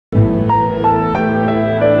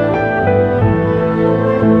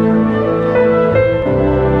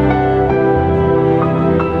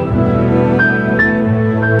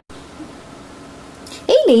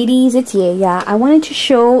ladies, it's Yeya. I wanted to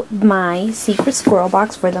show my secret squirrel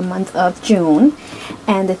box for the month of June,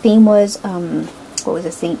 and the theme was what was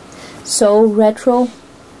the theme? So retro.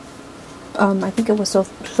 I think it was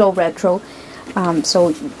so retro. So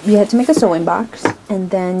you had to make a sewing box and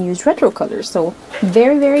then use retro colors. So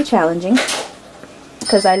very challenging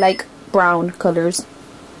because I like brown colors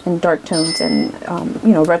and dark tones, and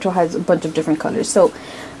you know, retro has a bunch of different colors. So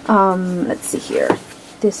let's see here.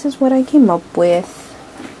 This is what I came up with.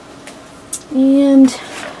 And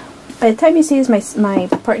by the time you see this, my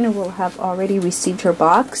partner will have already received her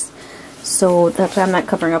box, so that's why I'm not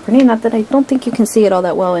covering up her name. Not that I don't think you can see it all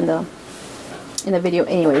that well in the video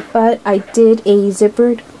anyway. But I did a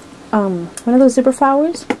zippered, one of those zipper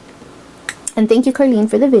flowers, and thank you, Carlene,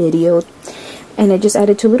 for the video. And I just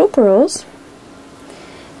added 2 little pearls,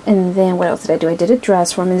 and then what else did I do? I did a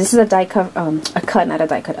dress for him, and this is a die cut, a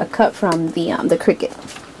cut from the Cricut.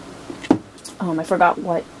 I forgot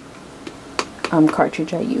what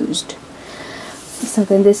cartridge I used. So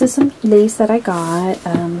then this is some lace that I got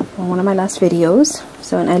on one of my last videos.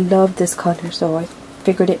 So, and I love this color, so I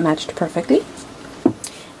figured it matched perfectly.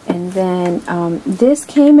 And then this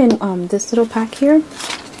came in this little pack here,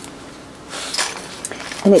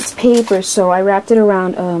 and it's paper, so I wrapped it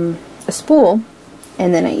around a spool,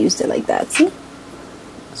 and then I used it like that. See?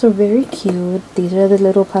 So very cute. These are the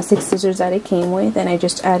little plastic scissors that it came with, and I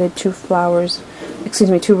just added 2 flowers, excuse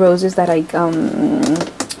me, 2 roses that I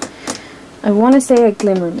want to say I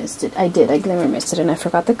glimmer misted. I glimmer misted, and I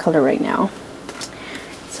forgot the color right now.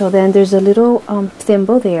 So then there's a little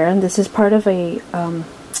thimble there, and this is part of a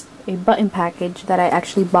button package that I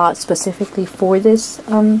actually bought specifically for this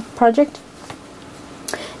project.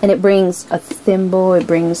 And it brings a thimble, it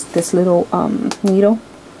brings this little needle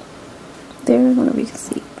there, I don't know if you can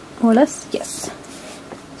see, more or less, yes.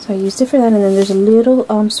 So I used it for that, and then there's a little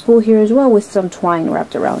spool here as well with some twine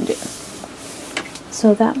wrapped around it.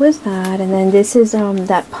 So that was that, and then this is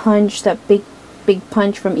that punch, that big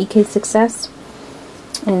punch from SSS,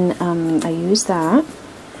 and I used that,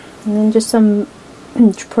 and then just some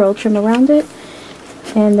pearl trim around it,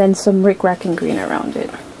 and then some rickrack and green around it.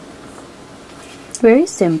 Very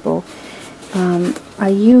simple.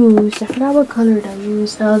 I forgot what color I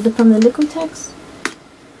used, from the Liquitex.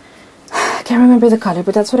 I can't remember the color,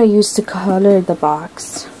 but that's what I used to color the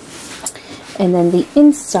box. And then the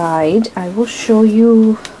inside, I will show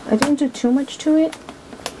you. I didn't do too much to it.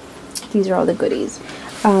 These are all the goodies.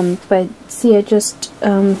 But see, I just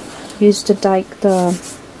used to die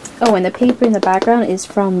and the paper in the background is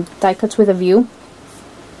from Die Cuts with a View.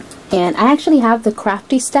 And I actually have the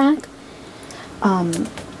Crafty stack.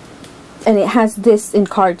 And it has this in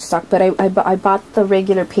cardstock, but I bought the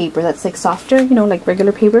regular paper that's like softer, you know, like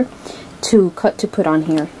regular paper, to put on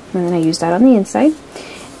here, and then I used that on the inside.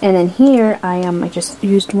 And then here I just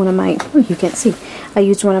used one of my, oh, you can't see, I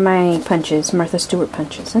used one of my punches, Martha Stewart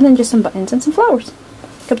punches, and then just some buttons and some flowers.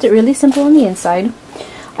 Kept it really simple on the inside.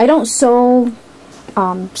 I don't sew,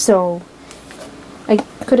 so I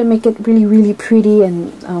couldn't make it really pretty,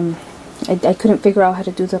 and I couldn't figure out how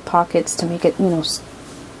to do the pockets to make it, you know,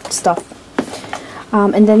 stuff.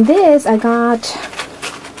 And then this I got,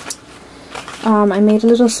 I made a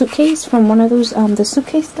little suitcase from one of those, the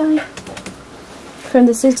suitcase die from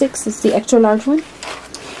the SSS. It's the extra large one.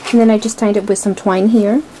 And then I just tied it with some twine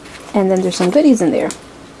here, and then there's some goodies in there.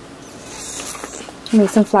 I made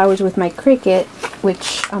some flowers with my Cricut,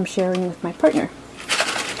 which I'm sharing with my partner,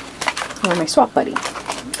 or my swap buddy.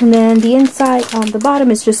 And then the inside, on the bottom,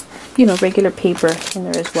 is just, you know, regular paper in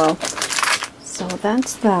there as well. So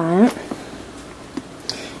that's that.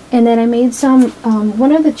 And then I made some,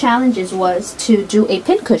 one of the challenges was to do a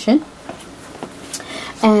pin cushion.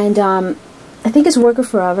 And I think it's Worker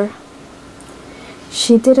Forever.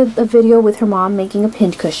 She did a video with her mom making a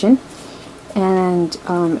pin cushion. And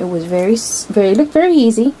it was looked very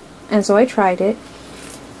easy. And so I tried it.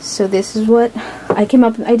 So this is what I came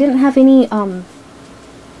up with. I didn't have any, what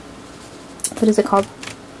is it called?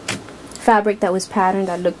 Fabric that was patterned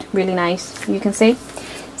that looked really nice, you can see.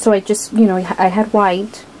 So I just, you know, I had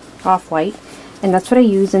white, off-white, and that's what I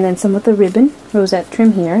used. And then some of the ribbon rosette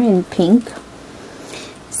trim here in pink.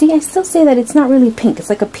 See, I still say that it's not really pink, it's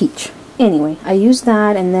like a peach. Anyway, I used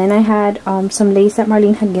that, and then I had some lace that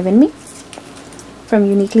Marlene had given me from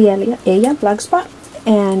Uniquely Yeya blogspot,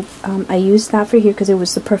 and I used that for here because it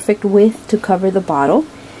was the perfect width to cover the bottle.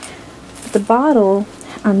 The bottle,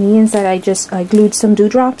 on the inside, I glued some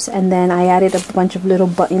dewdrops, and then I added a bunch of little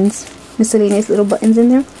buttons, miscellaneous little buttons in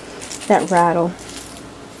there that rattle,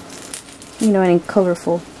 you know, and in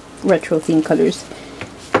colorful retro themed colors.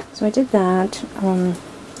 So I did that.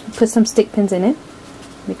 Put some stick pins in it.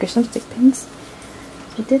 Make her some stick pins.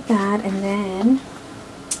 I did that, and then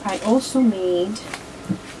I also made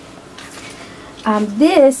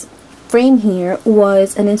this frame here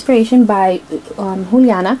was an inspiration by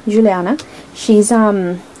Juliana. She's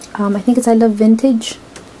I think it's I Love Vintage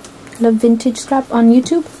Scrap on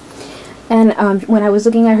YouTube. And when I was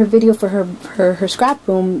looking at her video for her scrap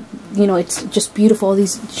room, you know, it's just beautiful, all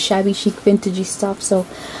these shabby chic vintagey stuff. So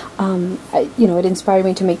you know, it inspired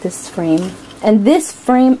me to make this frame. And this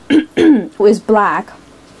frame was black,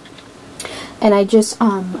 and I just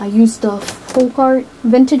I used the Folk Art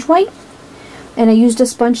Vintage White, and I used a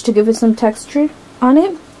sponge to give it some texture on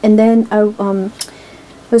it. And then I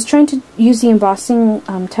was trying to use the embossing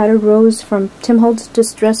Tattered Rose from Tim Holtz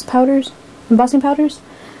Distress Powders, embossing powders,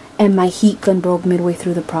 and my heat gun broke midway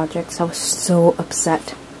through the project, so I was so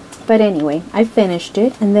upset. But anyway, I finished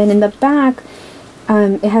it. And then in the back,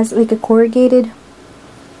 it has like a corrugated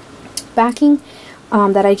backing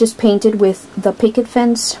that I just painted with the picket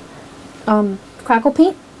fence crackle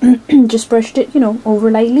paint. Just brushed it, you know, over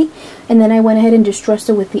lightly, and then I went ahead and distressed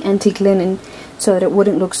it with the antique linen so that it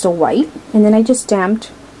wouldn't look so white. And then I just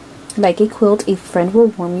stamped, like a quilt, a friend will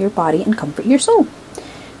warm your body and comfort your soul.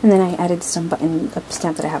 And then I added some button, a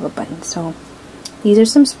stamp that I have a button. So these are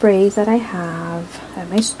some sprays that I have at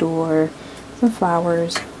my store, some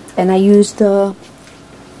flowers, and I used the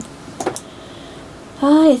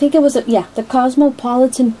I think it was the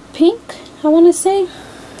Cosmopolitan Pink, I want to say.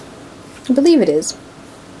 I believe it is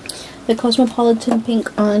the Cosmopolitan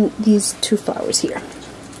Pink on these two flowers here.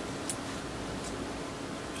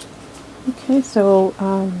 Okay, so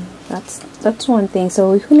that's one thing.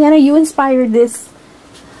 So Juliana, you inspired this.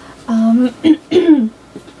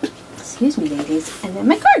 Excuse me, ladies. And then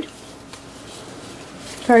my card.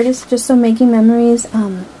 Card is just some making memories.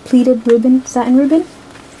 Pleated ribbon, satin ribbon.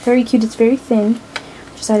 Very cute. It's very thin.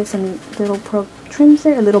 Just added some little pearl trims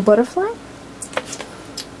there. A little butterfly.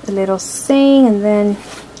 A little saying, and then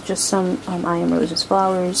just some I Am Roses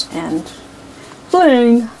flowers and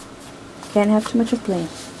bling. Can't have too much of bling.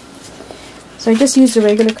 So I just used a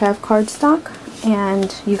regular craft cardstock,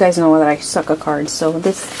 and you guys know that I suck at cards, so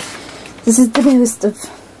this is the best of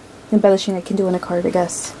embellishing I can do in a card, I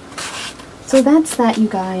guess. So that's that, you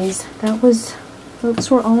guys. Those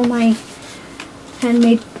were all my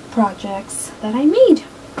handmade projects that I made.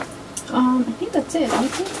 I think that's it. I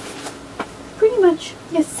think pretty much,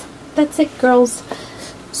 yes, that's it, girls.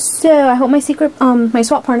 So I hope my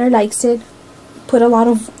swap partner likes it. Put a lot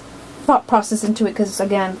of thought process into it because,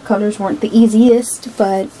 again, colors weren't the easiest,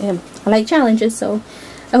 but I like challenges, so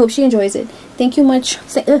I hope she enjoys it. Thank you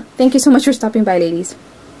so much for stopping by, ladies.